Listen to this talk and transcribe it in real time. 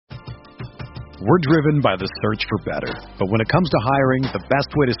We're driven by the search for better. But when it comes to hiring, the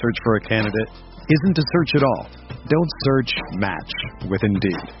best way to search for a candidate isn't to search at all. Don't search, match with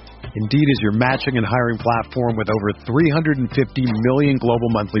Indeed. Indeed is your matching and hiring platform with over 350 million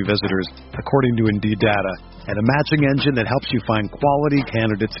global monthly visitors, according to Indeed data, and a matching engine that helps you find quality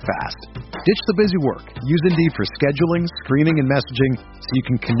candidates fast. Ditch the busy work. Use Indeed for scheduling, screening, and messaging so you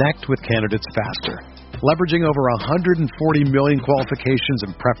can connect with candidates faster. Leveraging over 140 million qualifications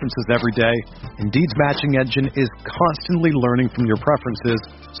and preferences every day, Indeed's matching engine is constantly learning from your preferences,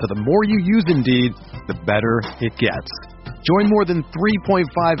 so the more you use Indeed, the better it gets. Join more than 3.5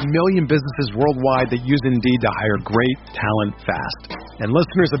 million businesses worldwide that use Indeed to hire great talent fast. And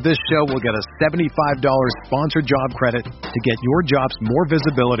listeners of this show will get a $75 sponsored job credit to get your jobs more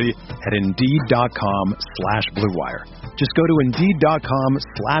visibility at Indeed.com/Blue Wire. Just go to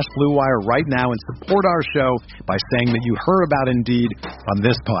Indeed.com/Blue Wire right now and support our show by saying that you heard about Indeed on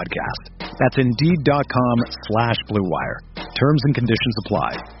this podcast. That's Indeed.com/Blue Wire. Terms and conditions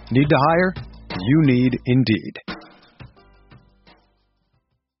apply. Need to hire? You need Indeed.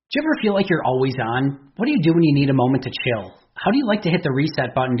 Do you ever feel like you're always on? What do you do when you need a moment to chill? How do you like to hit the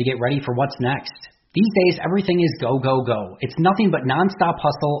reset button to get ready for what's next? These days, everything is go, go, go. It's nothing but nonstop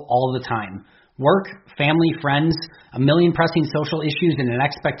hustle all the time. Work, family, friends, a million pressing social issues, and an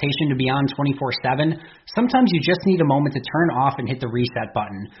expectation to be on 24/7. Sometimes you just need a moment to turn off and hit the reset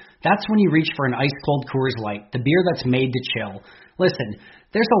button. That's when you reach for an ice-cold Coors Light, the beer that's made to chill. Listen,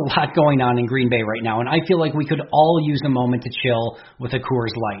 there's a lot going on in Green Bay right now, and I feel like we could all use a moment to chill with a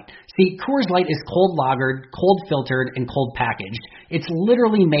Coors Light. See, Coors Light is cold lagered, cold filtered, and cold packaged. It's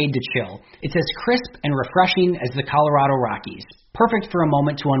literally made to chill. It's as crisp and refreshing as the Colorado Rockies. Perfect for a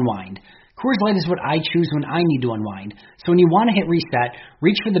moment to unwind. Coors Light is what I choose when I need to unwind. So when you want to hit reset,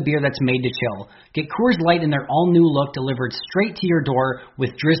 reach for the beer that's made to chill. Get Coors Light in their all-new look delivered straight to your door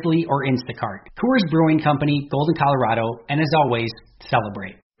with Drizzly or Instacart. Coors Brewing Company, Golden, Colorado, and as always,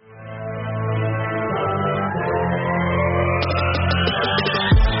 celebrate.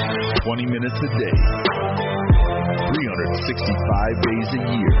 "20 minutes a day, 365 days a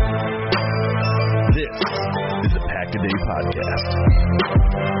year. This is the Pack-A-Day Podcast.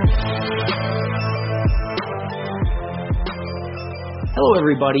 Hello,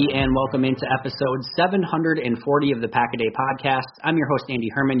 everybody, and welcome into episode 740 of the Pack-A-Day Podcast. I'm your host, Andy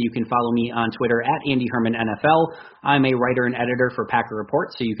Herman. You can follow me on Twitter at AndyHermanNFL. I'm a writer and editor for Packer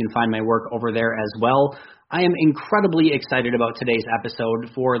Report, so you can find my work over there as well. I am incredibly excited about today's episode.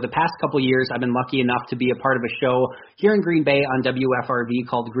 For the past couple years, I've been lucky enough to be a part of a show here in Green Bay on WFRV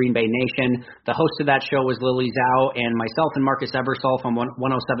called Green Bay Nation. The host of that show was Lily Zhao, and myself and Marcus Ebersol from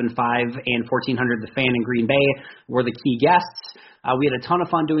 107.5 and 1400 The Fan in Green Bay were the key guests. We had a ton of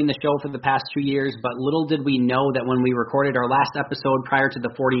fun doing the show for the past 2 years, but little did we know that when we recorded our last episode prior to the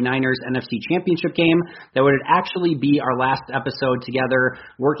 49ers NFC Championship game, that would actually be our last episode together,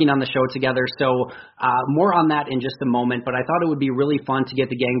 working on the show together. So more on that in just a moment, but I thought it would be really fun to get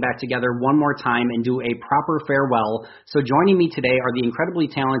the gang back together one more time and do a proper farewell. So joining me today are the incredibly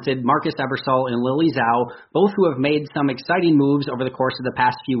talented Marcus Ebersol and Lily Zhao, both who have made some exciting moves over the course of the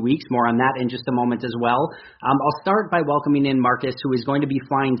past few weeks. More on that in just a moment as well. I'll start by welcoming in Marcus, who is going to be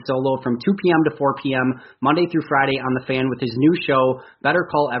flying solo from 2 p.m. to 4 p.m. Monday through Friday on The Fan with his new show, Better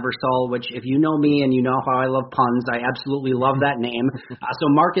Call Ebersol, which if you know me and you know how I love puns, I absolutely love that name. So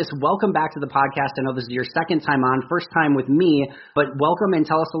Marcus, welcome back to the podcast. I know this is your second time on, first time with me, but welcome and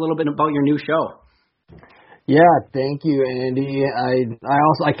tell us a little bit about your new show. Yeah, thank you, Andy.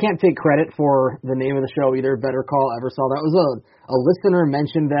 I can't take credit for the name of the show either, Better Call Ebersol. That was a listener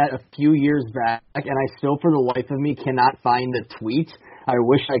mentioned that a few years back, and I still, for the life of me, cannot find the tweet. I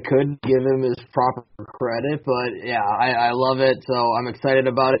wish I could give him his proper credit, but yeah, I love it, so I'm excited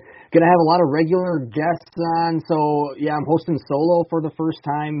about it. Going to have a lot of regular guests on, so yeah, I'm hosting solo for the first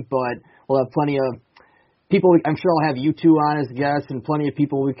time, but we'll have plenty of people. I'm sure I'll have you two on as guests and plenty of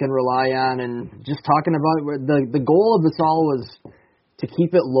people we can rely on, and just talking about the goal of this all was to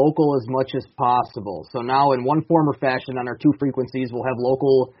keep it local as much as possible. So now in one form or fashion on our two frequencies, we'll have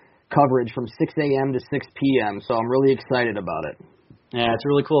local coverage from 6 a.m. to 6 p.m. So I'm really excited about it. Yeah, it's a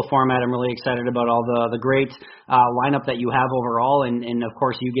really cool format. I'm really excited about all the great lineup that you have overall, and of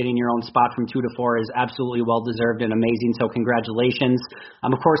course you getting your own spot from 2 to 4 is absolutely well-deserved and amazing, so congratulations.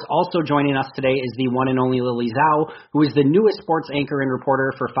 Of course, also joining us today is the one and only Lily Zhao, who is the newest sports anchor and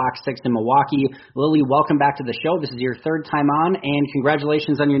reporter for Fox 6 in Milwaukee. Lily, welcome back to the show. This is your third time on, and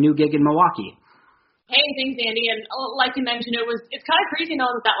congratulations on your new gig in Milwaukee. Hey, thanks, Andy. And like you mentioned, it's kind of crazy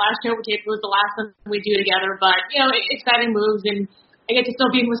knowing that last show we taped was the last one we do together, but, exciting moves and I get to still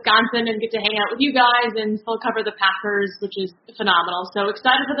be in Wisconsin and get to hang out with you guys and still cover the Packers, which is phenomenal. So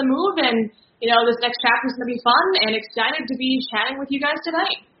excited for the move, and, this next chapter is going to be fun, and excited to be chatting with you guys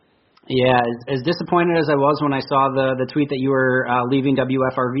tonight. Yeah, as disappointed as I was when I saw the tweet that you were leaving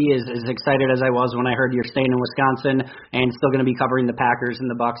WFRV, as excited as I was when I heard you're staying in Wisconsin and still going to be covering the Packers and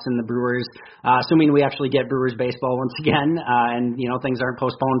the Bucks and the Brewers, assuming we actually get Brewers baseball once again, and things aren't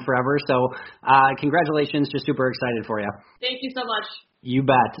postponed forever. So congratulations, just super excited for you. Thank you so much. You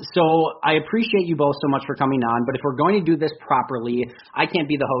bet. So I appreciate you both so much for coming on, but if we're going to do this properly, I can't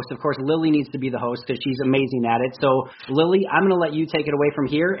be the host. Of course, Lily needs to be the host because she's amazing at it. So, Lily, I'm going to let you take it away from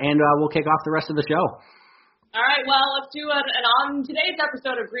here, and we'll kick off the rest of the show. All right, well, let's do it. And on today's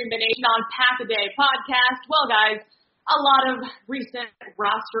episode of Green Bay Nation on Pack-A-Day podcast, well, guys, a lot of recent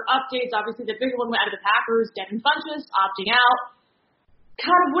roster updates. Obviously, the big one went out of the Packers, Devin Funchess opting out.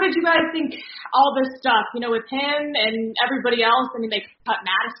 Kind of, what did you guys think, all this stuff, with him and everybody else? I mean, they cut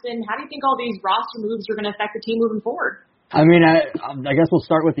Madison. How do you think all these roster moves are going to affect the team moving forward? I mean, I guess we'll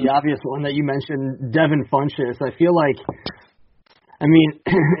start with the obvious one that you mentioned, Devin Funchess. I feel like,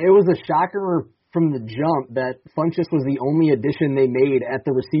 it was a shocker from the jump that Funchess was the only addition they made at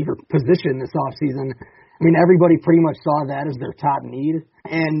the receiver position this offseason. I mean, everybody pretty much saw that as their top need.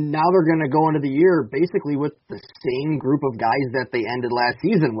 And now they're going to go into the year basically with the same group of guys that they ended last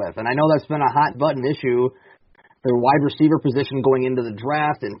season with. And I know that's been a hot-button issue, their wide receiver position going into the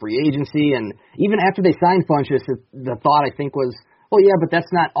draft and free agency. And even after they signed Funchess, the thought, I think, was, well, yeah, but that's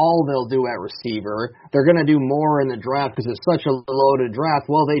not all they'll do at receiver. They're going to do more in the draft because it's such a loaded draft.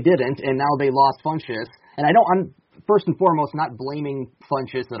 Well, they didn't, and now they lost Funchess. And I'm first and foremost not blaming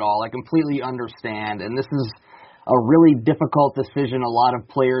Funchess at all. I completely understand, and this is a really difficult decision a lot of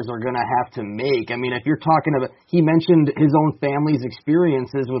players are going to have to make. I mean, if you're talking about, he mentioned his own family's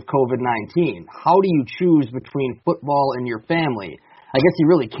experiences with COVID-19. How do you choose between football and your family? I guess you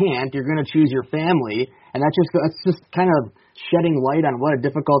really can't. You're going to choose your family, and that's just kind of shedding light on what a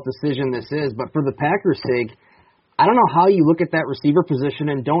difficult decision this is. But for the Packers' sake, I don't know how you look at that receiver position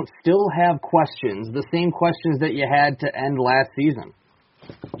and don't still have questions, the same questions that you had to end last season.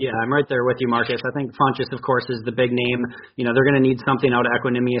 Yeah, I'm right there with you, Marcus. I think Funchess, of course, is the big name. They're going to need something out of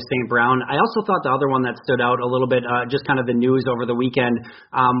Equanimeous St. Brown. I also thought the other one that stood out a little bit, just kind of the news over the weekend,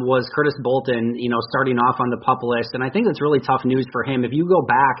 was Curtis Bolton, starting off on the PUP list. And I think that's really tough news for him. If you go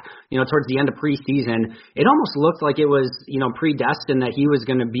back, towards the end of preseason, it almost looked like it was, predestined that he was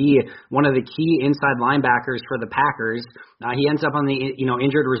going to be one of the key inside linebackers for the Packers. He ends up on the,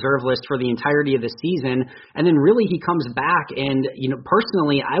 injured reserve list for the entirety of the season. And then really he comes back and, personally,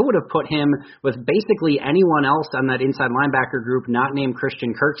 I would have put him with basically anyone else on that inside linebacker group not named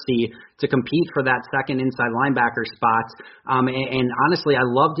Christian Kirksey to compete for that second inside linebacker spot. And honestly, I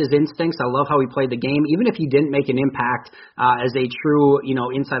loved his instincts. I love how he played the game. Even if he didn't make an impact as a true,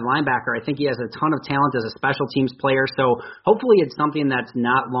 inside linebacker, I think he has a ton of talent as a special teams player. So hopefully it's something that's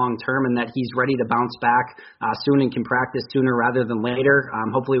not long-term and that he's ready to bounce back soon and can practice sooner rather than later.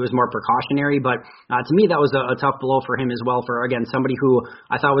 Hopefully it was more precautionary. But to me, that was a tough blow for him as well, for, again, somebody who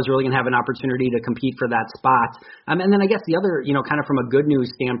I thought was really going to have an opportunity to compete for that spot. And then I guess the other, kind of from a good news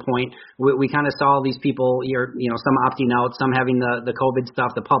standpoint, we kind of saw all these people, some opting out, some having the COVID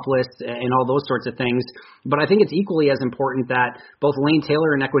stuff, the PUP list, and all those sorts of things. But I think it's equally as important that both Lane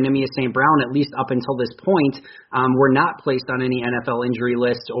Taylor and Equanimeous St. Brown, at least up until this point, were not placed on any NFL injury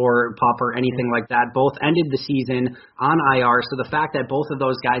list or PUP or anything like that. Both ended the season on IR. So the fact that both of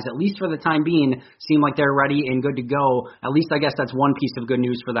those guys, at least for the time being, seem like they're ready and good to go, at least I guess that's one piece of good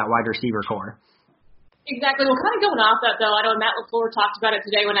news for that wide receiver core. Exactly. Well, kind of going off that, though, I know Matt LaFleur talked about it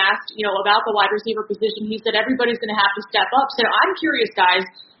today when asked, about the wide receiver position. He said everybody's going to have to step up. So I'm curious, guys,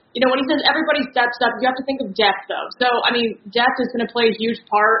 when he says everybody steps up, you have to think of depth, though. So, depth is going to play a huge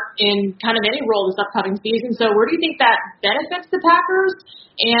part in kind of any role this upcoming season. So where do you think that benefits the Packers?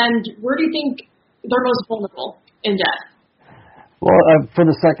 And where do you think they're most vulnerable in depth? Well, for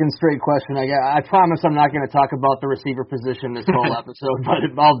the second straight question, I promise I'm not going to talk about the receiver position this whole episode, but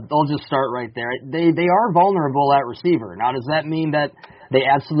I'll just start right there. They are vulnerable at receiver. Now, does that mean that they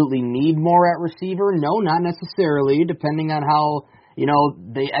absolutely need more at receiver? No, not necessarily, depending on how,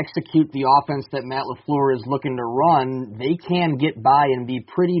 they execute the offense that Matt LaFleur is looking to run. They can get by and be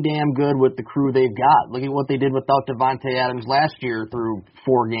pretty damn good with the crew they've got. Look at what they did without Davante Adams last year through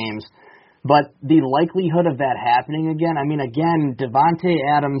 4 games. But the likelihood of that happening again, Davante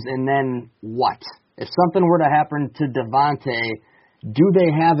Adams and then what? If something were to happen to Davante, do they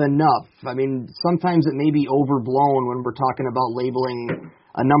have enough? Sometimes it may be overblown when we're talking about labeling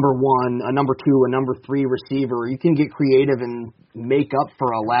a number 1, a number 2, a number 3 receiver. You can get creative and make up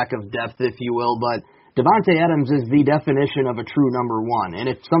for a lack of depth, if you will, but Davante Adams is the definition of a true number one. And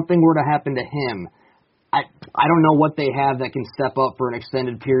if something were to happen to him, I don't know what they have that can step up for an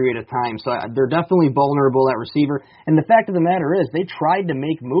extended period of time. So they're definitely vulnerable at receiver. And the fact of the matter is they tried to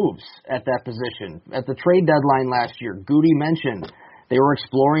make moves at that position. At the trade deadline last year, Goody mentioned they were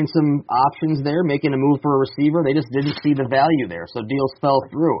exploring some options there, making a move for a receiver. They just didn't see the value there, so deals fell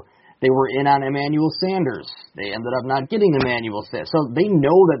through. They were in on Emmanuel Sanders. They ended up not getting Emmanuel Sanders. So they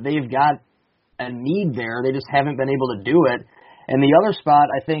know that they've got a need there. They just haven't been able to do it. And the other spot,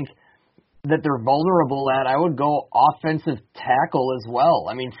 I think, that they're vulnerable at, I would go offensive tackle as well.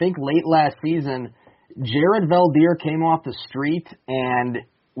 I mean, think late last season, Jared Veldheer came off the street, and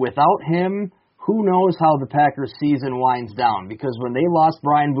without him, who knows how the Packers season winds down? Because when they lost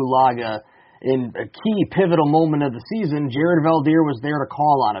Brian Bulaga in a key pivotal moment of the season, Jared Veldheer was there to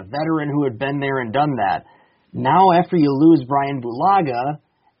call on, a veteran who had been there and done that. Now, after you lose Brian Bulaga,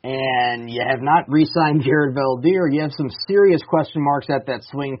 and you have not re-signed Jared Veldheer, you have some serious question marks at that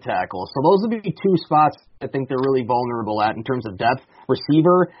swing tackle. So those would be two spots I think they're really vulnerable at in terms of depth,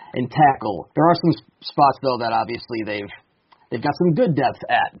 receiver and tackle. There are some spots, though, that obviously they've got some good depth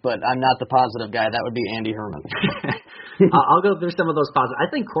at, but I'm not the positive guy. That would be Andy Herman. I'll go through some of those positives. I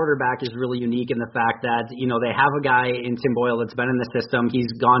think quarterback is really unique in the fact that, they have a guy in Tim Boyle that's been in the system. He's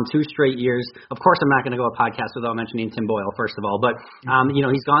gone 2 straight years. Of course, I'm not going to go a podcast without mentioning Tim Boyle, first of all. But,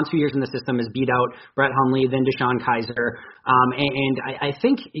 he's gone 2 years in the system, has beat out Brett Hundley, then Deshaun Kaiser. And I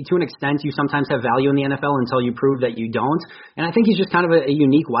think to an extent you sometimes have value in the NFL until you prove that you don't. And I think he's just kind of a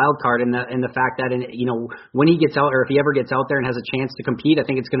unique wild card in the fact that, when he gets out, or if he ever gets out there and has a chance to compete, I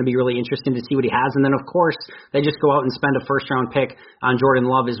think it's going to be really interesting to see what he has. And then, of course, they just go out and spend a first-round pick on Jordan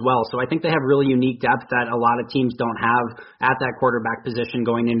Love as well. So I think they have really unique depth that a lot of teams don't have at that quarterback position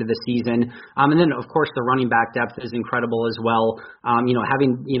going into the season. And then, of course, the running back depth is incredible as well.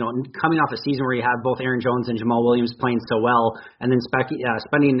 Coming off a season where you have both Aaron Jones and Jamal Williams playing so well, and then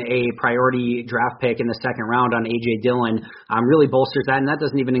spending a priority draft pick in the second round on A.J. Dillon really bolsters that. And that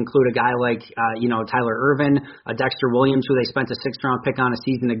doesn't even include a guy like, Tyler Ervin, Dexter Williams, who they spent a 6th-round pick on a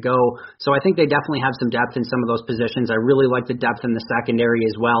season ago. So I think they definitely have some depth in some of those positions. I really like the depth in the secondary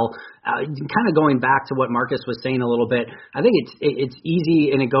as well. Kind of going back to what Marcus was saying a little bit, I think it's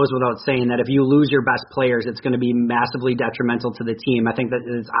easy and it goes without saying that if you lose your best players, it's going to be massively detrimental to the team. I think that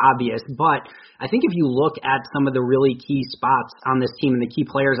it's obvious, but I think if you look at some of the really key spots on this team and the key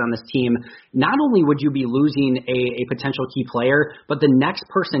players on this team, not only would you be losing a potential key player, but the next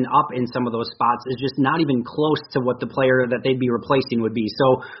person up in some of those spots is just not even close to what the player that they'd be replacing would be.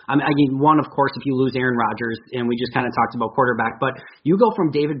 So, one, of course, if you lose Aaron Rodgers, and we just kind of talked about quarterback, but you go from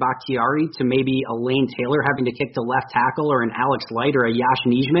David Bakhtiari to maybe a Lane Taylor having to kick to left tackle, or an Alex Light or a Yash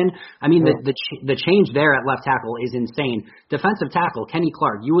Nijman. I mean, the change there at left tackle is insane. Defensive tackle, Kenny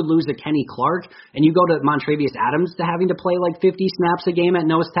Clark. You would lose a Kenny Clark, and you go to Montravius Adams to having to play like 50 snaps a game at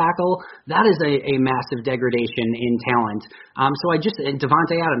nose tackle. That is a massive degradation in talent.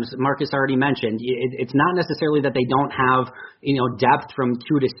 Davante Adams, Marcus already mentioned, it's not necessarily that they don't have, depth from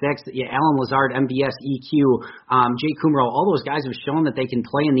 2 to 6. Alan Lazard, MVS, EQ, Jake Kumro, all those guys have shown that they can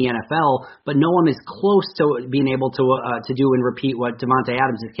play in the NFL, but no one is close to being able to do and repeat what Davante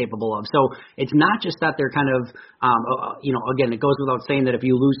Adams is capable of. So it's not just that they're kind of, again, it goes without saying that if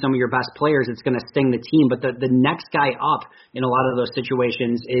you lose some of your best players, it's going to sting the team, but the next guy up in a lot of those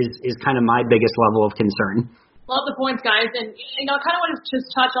situations is kind of my biggest level of concern. Love the points, guys. And, I kind of want to just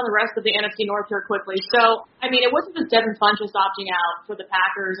touch on the rest of the NFC North here quickly. So, it wasn't just Devin Funchess opting out for the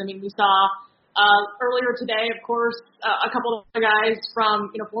Packers. We saw earlier today, of course, a couple of other guys from,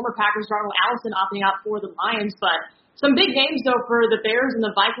 former Packers, Ronald Allison opting out for the Lions. But some big names, though, for the Bears and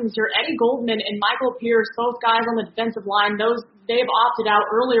the Vikings here. Eddie Goldman and Michael Pierce, both guys on the defensive line, they've opted out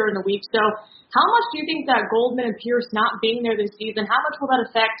earlier in the week. So how much do you think that Goldman and Pierce not being there this season, how much will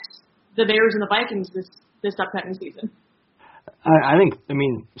that affect the Bears and the Vikings this upcoming season? I think,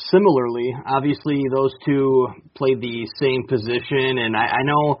 similarly, obviously those two played the same position, and I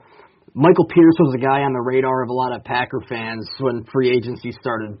know Michael Pierce was a guy on the radar of a lot of Packer fans when free agency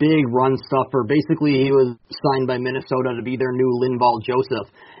started. Big run stuffer. Basically, he was signed by Minnesota to be their new Linval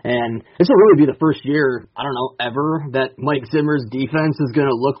Joseph. And this will really be the first year, ever, that Mike Zimmer's defense is going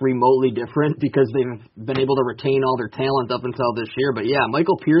to look remotely different because they've been able to retain all their talent up until this year. But yeah,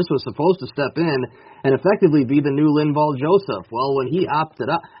 Michael Pierce was supposed to step in and effectively be the new Linval Joseph. Well, when he opted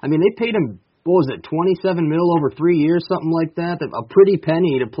out, they paid him, what was it, $27 million over 3 years, something like that? A pretty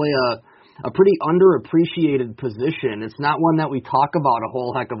penny to play a pretty underappreciated position. It's not one that we talk about a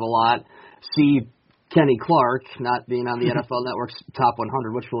whole heck of a lot. See Kenny Clark not being on the NFL Network's top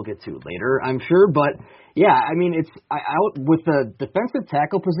 100, which we'll get to later, I'm sure. But yeah, with the defensive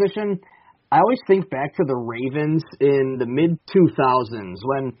tackle position, I always think back to the Ravens in the mid-2000s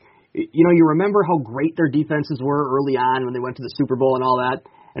when, you remember how great their defenses were early on when they went to the Super Bowl and all that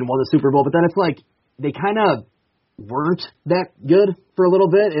and won the Super Bowl, but then it's like they kind of weren't that good for a little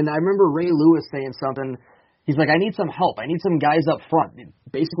bit. And I remember Ray Lewis saying something. He's like, I need some help. I need some guys up front.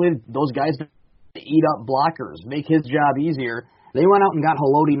 Basically, those guys eat up blockers, make his job easier. They went out and got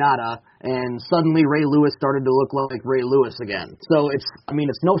Haloti Ngata, and suddenly Ray Lewis started to look like Ray Lewis again. So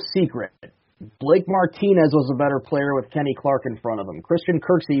it's no secret. Blake Martinez was a better player with Kenny Clark in front of him. Christian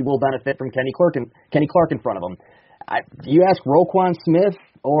Kirksey will benefit from Kenny Clark in front of him. You ask Roquan Smith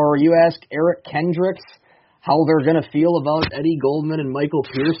or you ask Eric Kendricks how they're going to feel about Eddie Goldman and Michael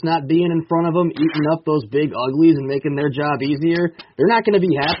Pierce not being in front of them, eating up those big uglies and making their job easier. They're not going to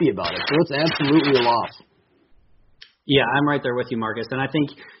be happy about it, so it's absolutely a loss. Yeah, I'm right there with you, Marcus. And I think,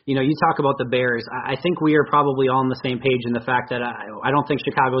 you talk about the Bears. I think we are probably all on the same page in the fact that I don't think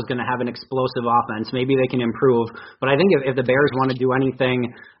Chicago is going to have an explosive offense. Maybe they can improve. But I think if the Bears want to do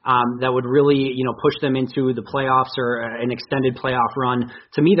anything that would really, push them into the playoffs or an extended playoff run,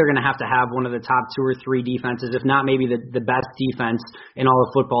 to me, they're going to have one of the top 2 or 3 defenses, if not maybe the best defense in all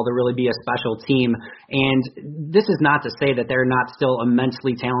of football to really be a special team. And this is not to say that they're not still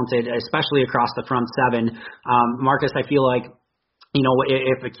immensely talented, especially across the front 7. Marcus, I feel like,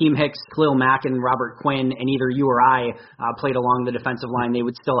 if Akeem Hicks, Khalil Mack, and Robert Quinn, and either you or I played along the defensive line, they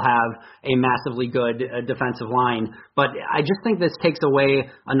would still have a massively good defensive line. But I just think this takes away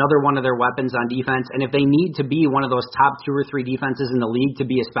another one of their weapons on defense. And if they need to be one of those top 2 or 3 defenses in the league to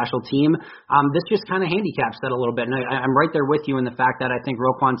be a special team, this just kind of handicaps that a little bit. And I'm right there with you in the fact that I think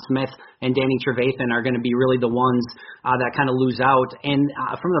Roquan Smith and Danny Trevathan are going to be really the ones that kind of lose out. And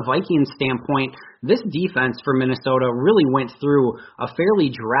from the Vikings standpoint, this defense for Minnesota really went through a fairly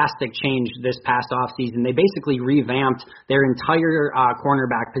drastic change this past offseason. They basically revamped their entire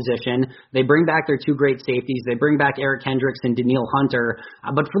cornerback position. They bring back their 2 great safeties. They bring back Eric Kendricks and Danielle Hunter.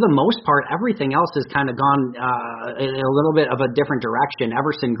 But for the most part, everything else has kind of gone in a little bit of a different direction.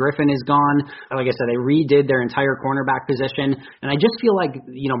 Everson Griffin is gone. Like I said, they redid their entire cornerback position. And I just feel like,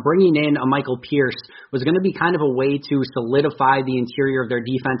 bringing in a Michael Pierce was going to be kind of a way to solidify the interior of their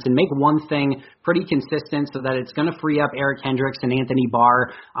defense and make one thing pretty consistent so that it's going to free up Eric Kendricks and Anthony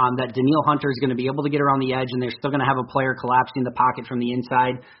Barr, that Danielle Hunter is going to be able to get around the edge, and they're still going to have a player collapsing the pocket from the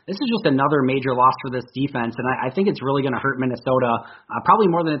inside. This is just another major loss for this defense, and I think it's really going to hurt Minnesota, probably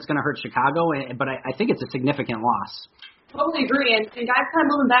more than it's going to hurt Chicago, but I think it's a significant loss. Totally agree. And guys, kind of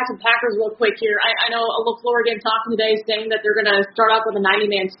moving back to the Packers real quick here. I know LaFleur again talking today saying that they're going to start off with a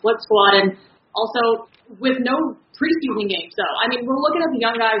 90-man split squad and also with no preseason games. So, we're looking at the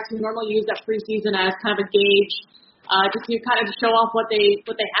young guys who normally use that preseason as kind of a gauge just to kind of show off what they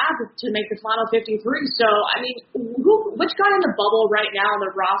have to make the final 53. So, which guy in the bubble right now on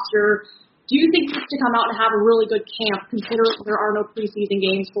the roster do you think needs to come out and have a really good camp, considering there are no preseason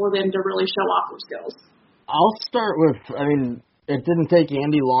games for them to really show off their skills? I'll start with, it didn't take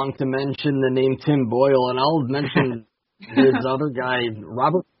Andy long to mention the name Tim Boyle, and I'll mention his other guy,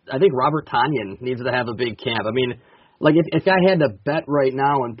 I think Robert Tonyan needs to have a big camp. If I had to bet right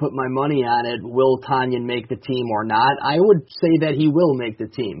now and put my money on it, will Tonyan make the team or not, I would say that he will make the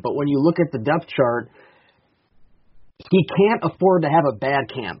team. But when you look at the depth chart, he can't afford to have a bad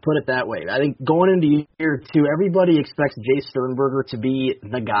camp, put it that way. I think going into year 2, everybody expects Jay Sternberger to be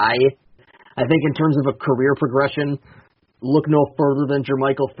the guy. I think in terms of a career progression, look no further than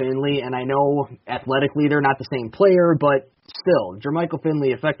Jermichael Finley, and I know athletically they're not the same player, but still, Jermichael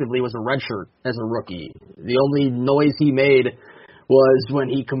Finley effectively was a redshirt as a rookie. The only noise he made was when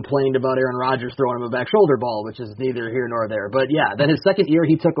he complained about Aaron Rodgers throwing him a back shoulder ball, which is neither here nor there. But yeah, then his second year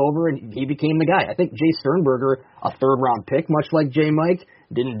he took over and he became the guy. I think Jay Sternberger, a 3rd-round pick, much like J. Mike,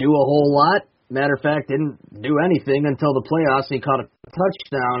 didn't do a whole lot. Matter of fact, didn't do anything until the playoffs. He caught a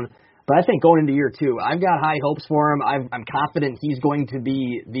touchdown. But I think going into year 2, I've got high hopes for him. I'm confident he's going to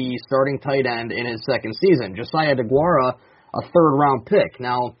be the starting tight end in his second season. Josiah DeGuara, a 3rd-round pick.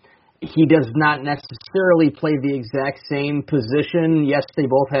 Now, he does not necessarily play the exact same position. Yes, they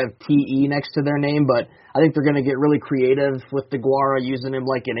both have TE next to their name, but I think they're going to get really creative with DeGuara, using him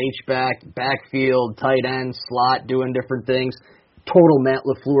like an H-back, backfield, tight end, slot, doing different things. Total Matt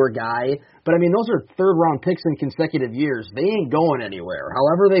LaFleur guy. But, those are 3rd-round picks in consecutive years. They ain't going anywhere.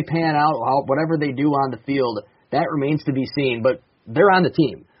 However they pan out, whatever they do on the field, that remains to be seen. But they're on the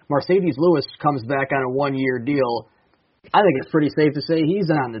team. Mercedes Lewis comes back on a 1-year deal. I think it's pretty safe to say he's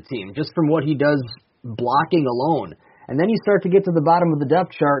on the team, just from what he does blocking alone. And then you start to get to the bottom of the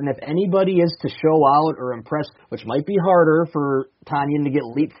depth chart, and if anybody is to show out or impress, which might be harder for Tonyan to get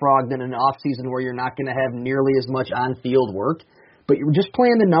leapfrogged in an offseason where you're not going to have nearly as much on-field work, But you're just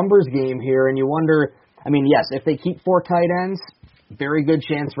playing the numbers game here, and you wonder, I mean, yes, if they keep 4 tight ends, very good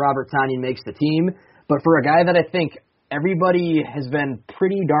chance Robert Tonyan makes the team. But for a guy that I think everybody has been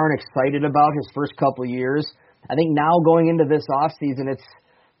pretty darn excited about his first couple of years, I think now going into this offseason,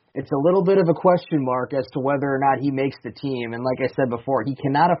 it's a little bit of a question mark as to whether or not he makes the team. And like I said before, he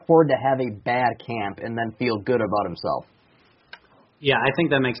cannot afford to have a bad camp and then feel good about himself. Yeah, I think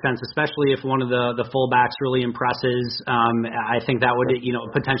that makes sense, especially if one of the fullbacks really impresses. I think that would,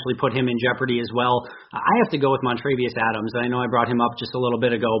 potentially put him in jeopardy as well. I have to go with Montravius Adams. I know I brought him up just a little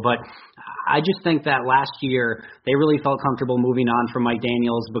bit ago, but I just think that last year they really felt comfortable moving on from Mike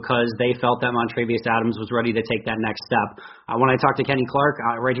Daniels because they felt that Montravius Adams was ready to take that next step. When I talked to Kenny Clark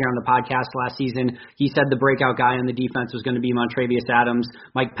right here on the podcast last season, he said the breakout guy on the defense was going to be Montravius Adams.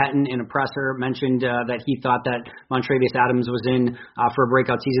 Mike Pettin, in a presser, mentioned that he thought that Montravius Adams was in for a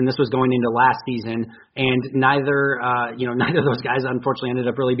breakout season. This was going into last season, and neither of those guys unfortunately ended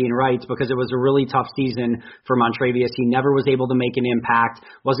up really being right because it was a really tough season for Montravius. He never was able to make an impact,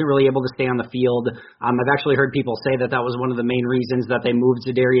 wasn't really able to stay on the field. I've actually heard people say that was one of the main reasons that they moved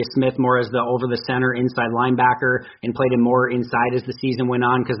Zadarius Smith more as the over-the-center inside linebacker and played him more inside as the season went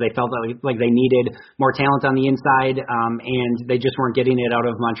on because they felt like they needed more talent on the inside, and they just weren't getting it out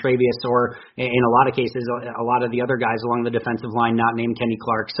of Montravius or, in a lot of cases, a lot of the other guys along the defensive line not named Kenny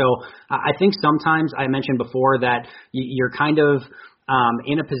Clark. So I think sometimes, I mentioned before, that you're kind of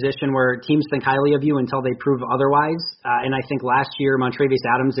in a position where teams think highly of you until they prove otherwise. And I think last year, Montravius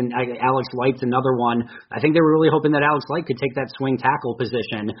Adams and Alex Light's another one. I think they were really hoping that Alex Light could take that swing tackle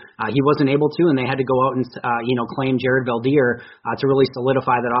position. He wasn't able to, and they had to go out and claim Jared Valdir to really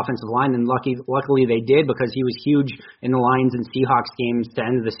solidify that offensive line. And luckily they did because he was huge in the Lions and Seahawks games to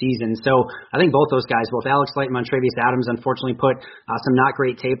end the season. So I think both those guys, both Alex Light and Montravius Adams, unfortunately put some not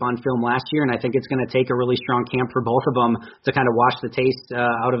great tape on film last year. And I think it's going to take a really strong camp for both of them to kind of wash the taste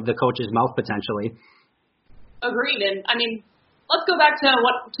out of the coach's mouth potentially. Agreed. And I mean, let's go back to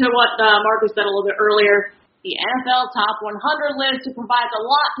what Marcus said a little bit earlier. The NFL Top 100 list, it provides a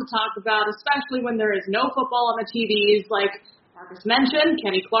lot to talk about, especially when there is no football on the TVs. Like Marcus mentioned,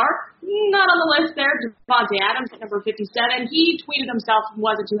 Kenny Clark, not on the list there. Davante Adams at number 57. He tweeted himself and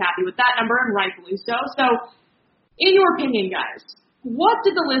wasn't too happy with that number, and rightfully so. So, in your opinion, guys, what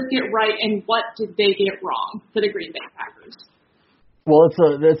did the list get right and what did they get wrong for the Green Bay Packers? Well,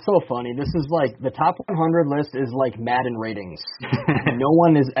 it's so funny. This is like the top 100 list is like Madden ratings. No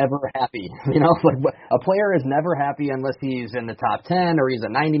one is ever happy. Like a player is never happy unless he's in the top 10 or he's a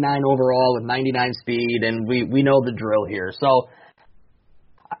 99 overall with 99 speed, and we know the drill here. So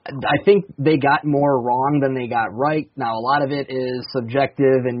I think they got more wrong than they got right. Now, a lot of it is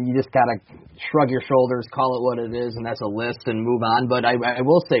subjective, and you just got to shrug your shoulders, call it what it is, and that's a list and move on. But I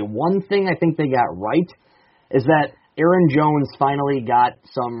will say one thing I think they got right is that Aaron Jones finally got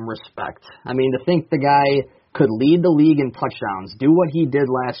some respect. I mean, to think the guy could lead the league in touchdowns, do what he did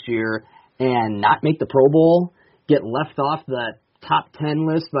last year, and not make the Pro Bowl, get left off the top 10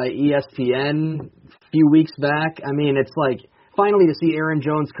 list by ESPN a few weeks back. I mean, it's like finally to see Aaron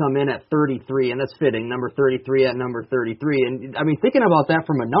Jones come in at 33, and that's fitting, number 33 at number 33. And, I mean, thinking about that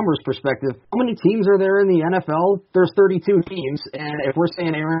from a numbers perspective, how many teams are there in the NFL? There's 32 teams, and if we're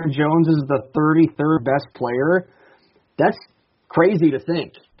saying Aaron Jones is the 33rd best player, that's crazy to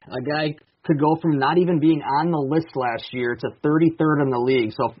think. A guy could go from not even being on the list last year to 33rd in the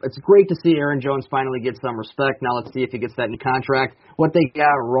league. So it's great to see Aaron Jones finally get some respect. Now let's see if he gets that new contract. What they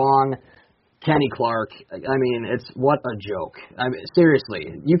got wrong, Kenny Clark, I mean, it's what a joke. I mean, seriously,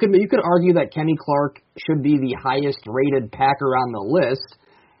 you could argue that Kenny Clark should be the highest rated Packer on the list,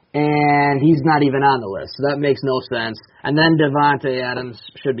 and he's not even on the list. So that makes no sense. And then Davante Adams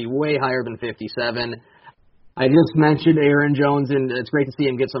should be way higher than 57. I just mentioned Aaron Jones, and it's great to see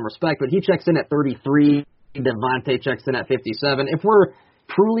him get some respect, but he checks in at 33. Davante checks in at 57. If we're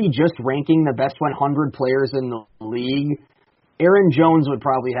truly just ranking the best 100 players in the league, Aaron Jones would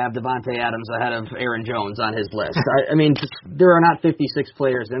probably have Davante Adams ahead of Aaron Jones on his list. I mean, there are not 56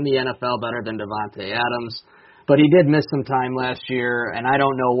 players in the NFL better than Davante Adams, but he did miss some time last year, and I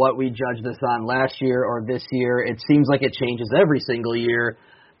don't know what we judged this on last year or this year. It seems like it changes every single year.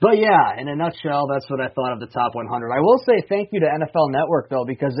 But yeah, in a nutshell, that's what I thought of the top 100. I will say thank you to NFL Network, though,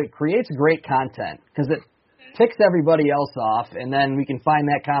 because it creates great content, because it ticks everybody else off, and then we can find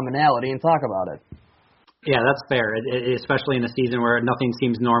that commonality and talk about it. Yeah, that's fair, especially in a season where nothing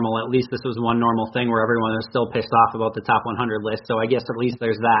seems normal. At least this was one normal thing where everyone was still pissed off about the top 100 list, so I guess at least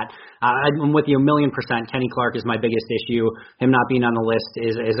there's that. I'm with you 1,000,000%. Kenny Clark is my biggest issue. Him not being on the list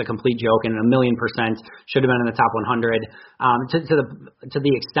is a complete joke, and 1,000,000% should have been in the top 100. To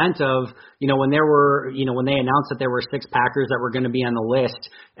the extent of, when they announced that there were 6 Packers that were going to be on the list,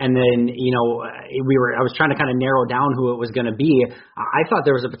 and then, I was trying to kind of narrow down who it was going to be. I thought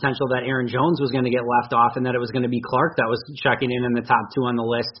there was a potential that Aaron Jones was going to get left off, and that it was going to be Clark that was checking in the top 2 on the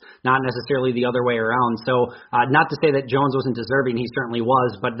list, not necessarily the other way around. So not to say that Jones wasn't deserving, he certainly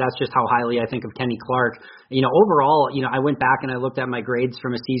was, but that's just how highly I think of Kenny Clark. Overall, I went back and I looked at my grades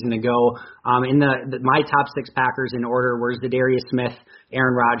from a season ago. My top 6 Packers in order were Za'Darius Smith,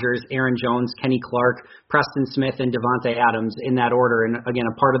 Aaron Rodgers, Aaron Jones, Kenny Clark, Preston Smith, and Davante Adams in that order. And again,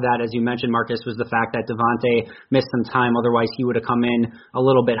 a part of that, as you mentioned, Marcus, was the fact that Davante missed some time. Otherwise, he would have come in a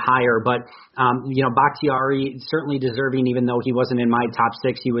little bit higher. But, Bakhtiari certainly deserving, even though he wasn't in my top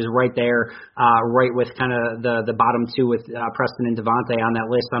 6. He was right there, right with kind of the bottom 2 with Preston and Davante on that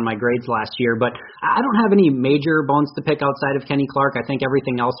list on my grades last year. But I don't have any major bones to pick outside of Kenny Clark. I think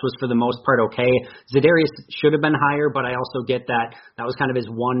everything else was for the most part okay. Za'Darius should have been higher, but I also get that was kind of his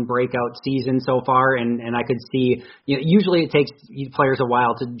one breakout season so far, and I could see, usually it takes players a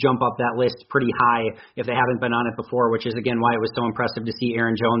while to jump up that list pretty high if they haven't been on it before, which is, again, why it was so impressive to see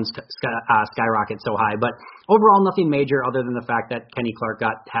Aaron Jones skyrocket so high. But overall, nothing major other than the fact that Kenny Clark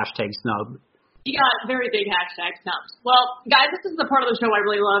got #snubbed. You got very big #snubbed. Well, guys, this is the part of the show I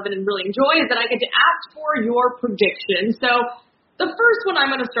really love and really enjoy, is that I get to ask for your predictions. So the first one I'm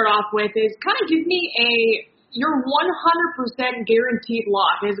going to start off with is kind of give me your 100% guaranteed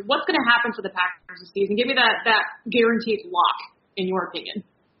lock. Is what's going to happen for the Packers this season? Give me that guaranteed lock, in your opinion.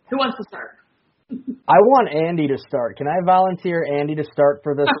 Who wants to start? I want Andy to start. Can I volunteer Andy to start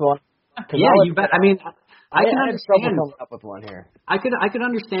for this one? Yeah, you bet. I mean, I can understand coming up with one here. I could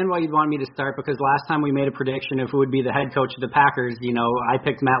understand why you'd want me to start, because last time we made a prediction of who would be the head coach of the Packers, I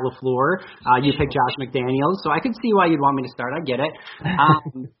picked Matt LaFleur, you picked Josh McDaniels, so I could see why you'd want me to start. I get it.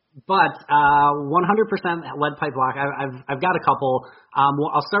 But 100% lead pipe lock. I've got a couple.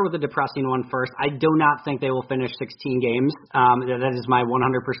 I'll start with the depressing one first. I do not think they will finish 16 games. That is my 100%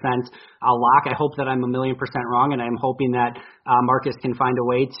 lock. I hope that I'm 1,000,000% wrong, and I'm hoping that Marcus can find a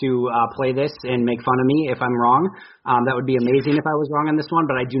way to play this and make fun of me if I'm wrong. That would be amazing if I was wrong on this one,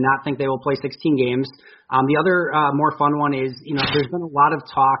 but I do not think they will play 16 games. The other more fun one is, there's been a lot of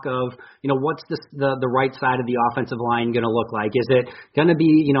talk of, what's the right side of the offensive line going to look like? Is it going to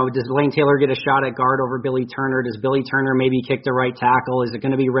be, does Lane Taylor get a shot at guard over Billy Turner? Does Billy Turner maybe kick the right tackle? Is it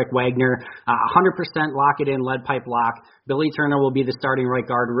going to be Rick Wagner? 100% lock it in, lead pipe lock. Billy Turner will be the starting right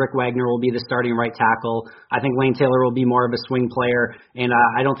guard. Rick Wagner will be the starting right tackle. I think Lane Taylor will be more of a swing player, and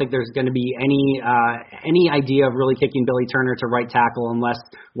I don't think there's going to be any idea of really kicking Billy Turner to right tackle unless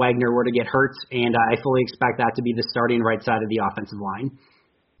Wagner were to get hurt, and I fully expect that to be the starting right side of the offensive line.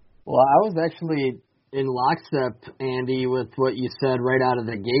 Well, I was actually in lockstep, Andy, with what you said right out of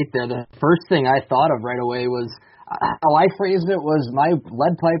the gate there. The first thing I thought of right away was, how I phrased it was, my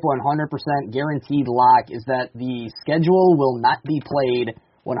lead pipe 100% guaranteed lock is that the schedule will not be played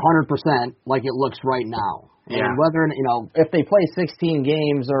 100% like it looks right now. Yeah. And whether, if they play 16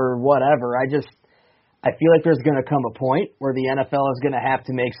 games or whatever, I feel like there's going to come a point where the NFL is going to have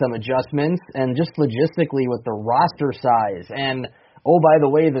to make some adjustments, and just logistically with the roster size. And, oh, by the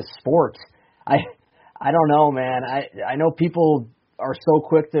way, the sport. I don't know, man. I know people are so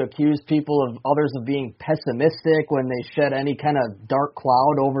quick to accuse others of being pessimistic when they shed any kind of dark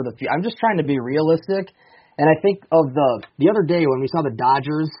cloud over the field. I'm just trying to be realistic. And I think of the other day when we saw the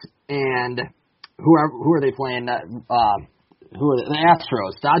Dodgers and who are they playing? Who are they? The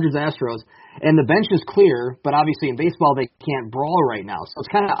Astros. Dodgers-Astros. And the bench is clear, but obviously in baseball they can't brawl right now. So it's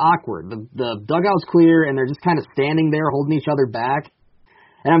kind of awkward. The dugout's clear, and they're just kind of standing there holding each other back.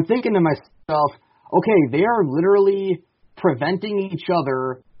 And I'm thinking to myself, okay, they are literally preventing each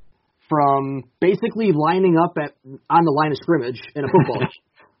other from basically lining up on the line of scrimmage in a football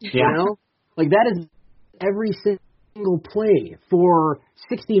game. Yeah. Like, that is every single play for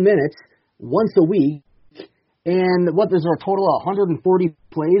 60 minutes once a week. And there's a total of 140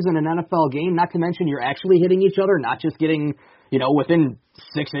 plays in an NFL game, not to mention you're actually hitting each other, not just getting, within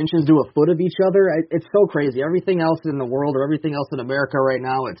 6 inches to a foot of each other. It's so crazy. Everything else in the world, or everything else in America right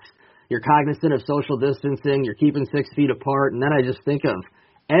now, you're cognizant of social distancing, you're keeping 6 feet apart, and then I just think of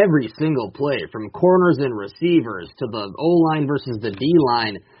every single play, from corners and receivers to the O-line versus the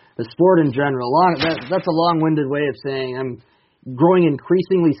D-line, the sport in general. That's a long-winded way of saying I'm growing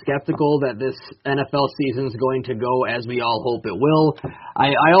increasingly skeptical that this NFL season is going to go as we all hope it will.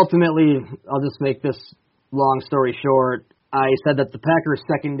 I ultimately, I'll just make this long story short, I said that the Packers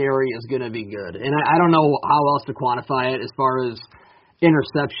secondary is going to be good. And I don't know how else to quantify it as far as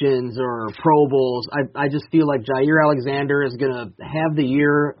interceptions or Pro Bowls. I just feel like Jair Alexander is going to have the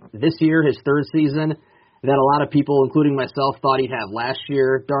year, this year, his third season, that a lot of people, including myself, thought he'd have last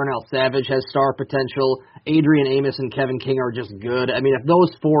year. Darnell Savage has star potential. Adrian Amos and Kevin King are just good. I mean, if those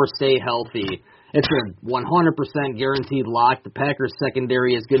four stay healthy, it's a 100% guaranteed lock. The Packers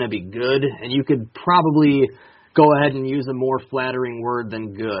secondary is going to be good, and you could probably go ahead and use a more flattering word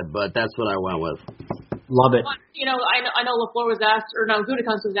than good, but that's what I went with. Love it. You know, I know LaFleur was asked, or no,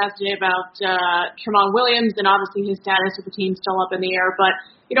 Gutekunst was asked today about Tramon Williams, and obviously his status with the team still up in the air. But,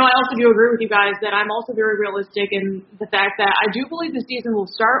 you know, I also do agree with you guys that I'm also very realistic in the fact that I do believe the season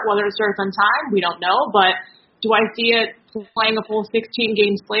will start. Whether it starts on time, we don't know. But do I see it playing a full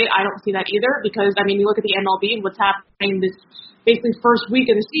 16-game slate? I don't see that either because, I mean, you look at the MLB and what's happening this basically first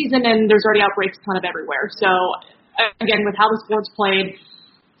week of the season, and there's already outbreaks kind of everywhere. So, again, with how the sport's played,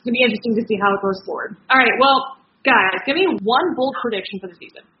 it's going to be interesting to see how it goes forward. All right, well, guys, give me one bold prediction for the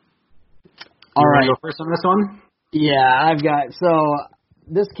season. All right. Go first on this one? Yeah, I've got, so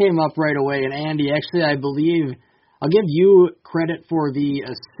this came up right away, and Andy, actually, I believe, I'll give you credit for the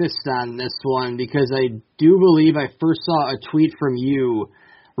assist on this one, because I do believe I first saw a tweet from you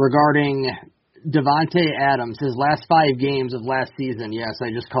regarding Davante Adams, his last 5 games of last season. Yes,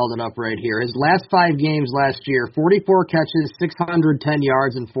 I just called it up right here. His last 5 games last year, 44 catches, 610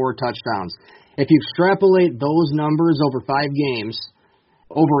 yards, and 4 touchdowns. If you extrapolate those numbers over 5 games,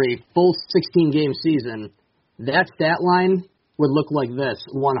 over a full 16-game season, that stat line would look like this: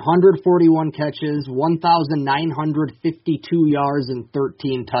 141 catches, 1,952 yards, and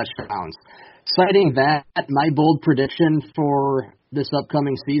 13 touchdowns. Citing that, my bold prediction for this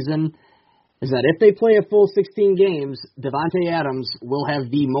upcoming season is that if they play a full 16 games, Davante Adams will have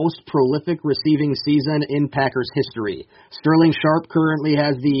the most prolific receiving season in Packers history. Sterling Sharp currently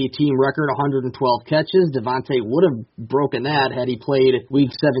has the team record 112 catches. Davante would have broken that had he played Week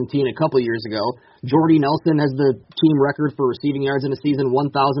 17 a couple years ago. Jordy Nelson has the team record for receiving yards in a season,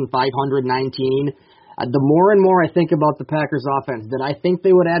 1,519. The more and more I think about the Packers offense, did I think they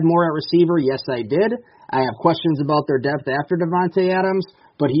would add more at receiver? Yes, I did. I have questions about their depth after Davante Adams,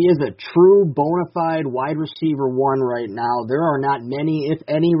 but he is a true bona fide wide receiver 1 right now. There are not many, if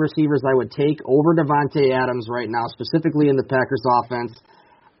any, receivers I would take over Davante Adams right now, specifically in the Packers offense.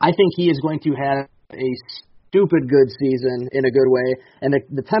 I think he is going to have a stupid good season in a good way. And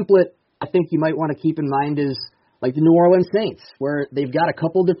the template I think you might want to keep in mind is like the New Orleans Saints, where they've got a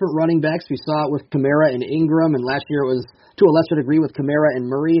couple different running backs. We saw it with Kamara and Ingram, and last year it was to a lesser degree with Kamara and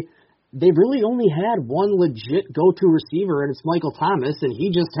Murray. They've really only had one legit go-to receiver, and it's Michael Thomas, and he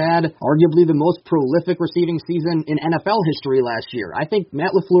just had arguably the most prolific receiving season in NFL history last year. I think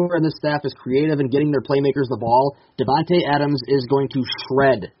Matt LaFleur and the staff is creative in getting their playmakers the ball. Davante Adams is going to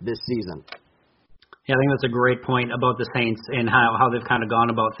shred this season. Yeah, I think that's a great point about the Saints and how they've kind of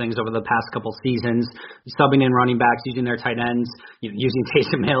gone about things over the past couple seasons, subbing in running backs, using their tight ends, using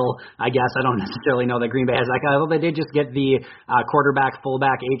Taysom Hill. I guess I don't necessarily know that Green Bay has that guy. Well, they did just get the quarterback,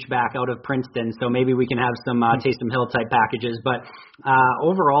 fullback, H-back out of Princeton, so maybe we can have some Taysom Hill type packages. But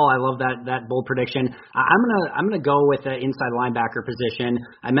overall, I love that bold prediction. I'm gonna go with the inside linebacker position.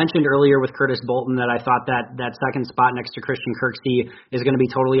 I mentioned earlier with Curtis Bolton that I thought that second spot next to Christian Kirksey is going to be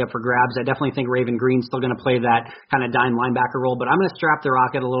totally up for grabs. I definitely think Raven Green's still going to play that kind of dime linebacker role, but I'm going to strap the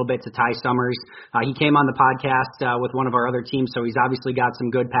rocket a little bit to Ty Summers. He came on the podcast with one of our other teams, so he's obviously got some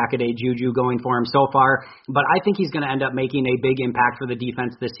good Pack-A-Day juju going for him so far, but I think he's going to end up making a big impact for the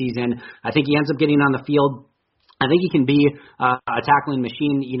defense this season. I think he ends up getting on the field. I think he can be a tackling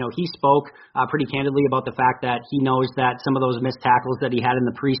machine. You know, he spoke pretty candidly about the fact that he knows that some of those missed tackles that he had in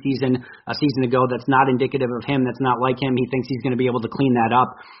the preseason a season ago, that's not indicative of him, that's not like him. He thinks he's going to be able to clean that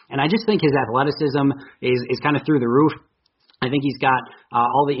up. And I just think his athleticism is kind of through the roof. I think he's got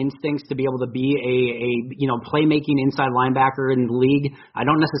all the instincts to be able to be a playmaking inside linebacker in the league. I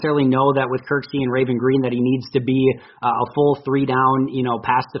don't necessarily know that with Kirksey and Raven Green that he needs to be a full 3-down,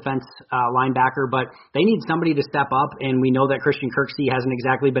 pass defense linebacker, but they need somebody to step up, and we know that Christian Kirksey hasn't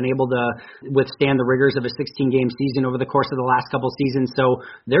exactly been able to withstand the rigors of a 16-game season over the course of the last couple seasons, so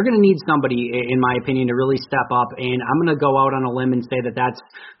they're going to need somebody, in my opinion, to really step up, and I'm going to go out on a limb and say that that's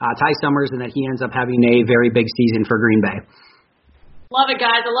Ty Summers and that he ends up having a very big season for Green Bay. Love it,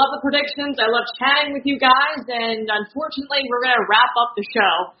 guys. I love the predictions. I love chatting with you guys. And unfortunately, we're going to wrap up the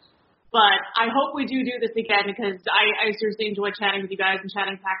show. But I hope we do this again because I seriously enjoy chatting with you guys and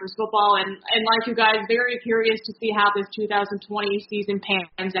chatting Packers football. And like you guys, very curious to see how this 2020 season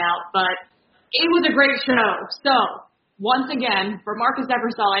pans out. But it was a great show. So once again, for Marcus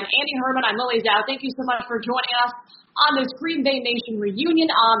Eversole and Andy Herman, I'm Lily Zhao. Thank you so much for joining us on this Green Bay Nation reunion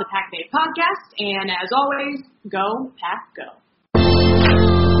on the Pack Day podcast. And as always, go Pack Go.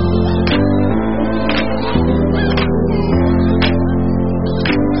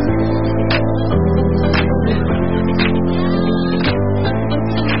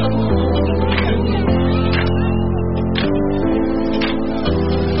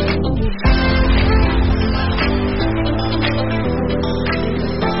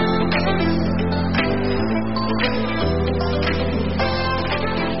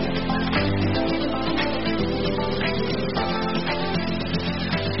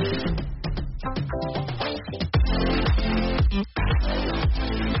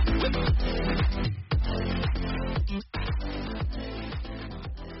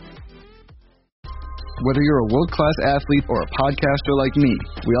 Whether you're a world-class athlete or a podcaster like me,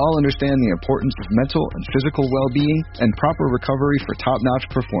 we all understand the importance of mental and physical well-being and proper recovery for top-notch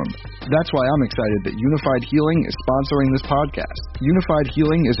performance. That's why I'm excited that Unified Healing is sponsoring this podcast. Unified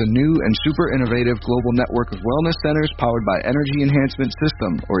Healing is a new and super innovative global network of wellness centers powered by Energy Enhancement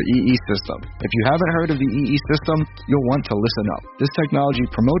System, or EE System. If you haven't heard of the EE System, you'll want to listen up. This technology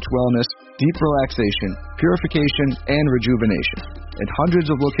promotes wellness, deep relaxation, purification, and rejuvenation. In hundreds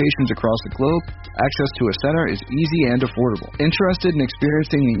of locations across the globe, access to a center is easy and affordable. Interested in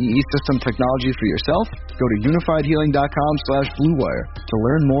experiencing the EE System technology for yourself? Go to unifiedhealing.com/bluewire to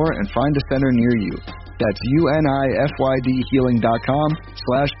learn more and find a center near you. That's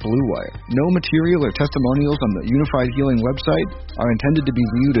UNIFYDhealing.com/bluewire. No material or testimonials on the Unified Healing website are intended to be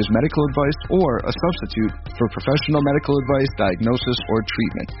viewed as medical advice or a substitute for professional medical advice, diagnosis, or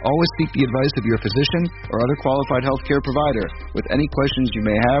treatment. Always seek the advice of your physician or other qualified healthcare provider with any questions you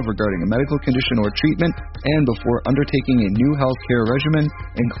may have regarding a medical condition or treatment and before undertaking a new healthcare regimen,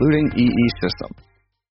 including EE System.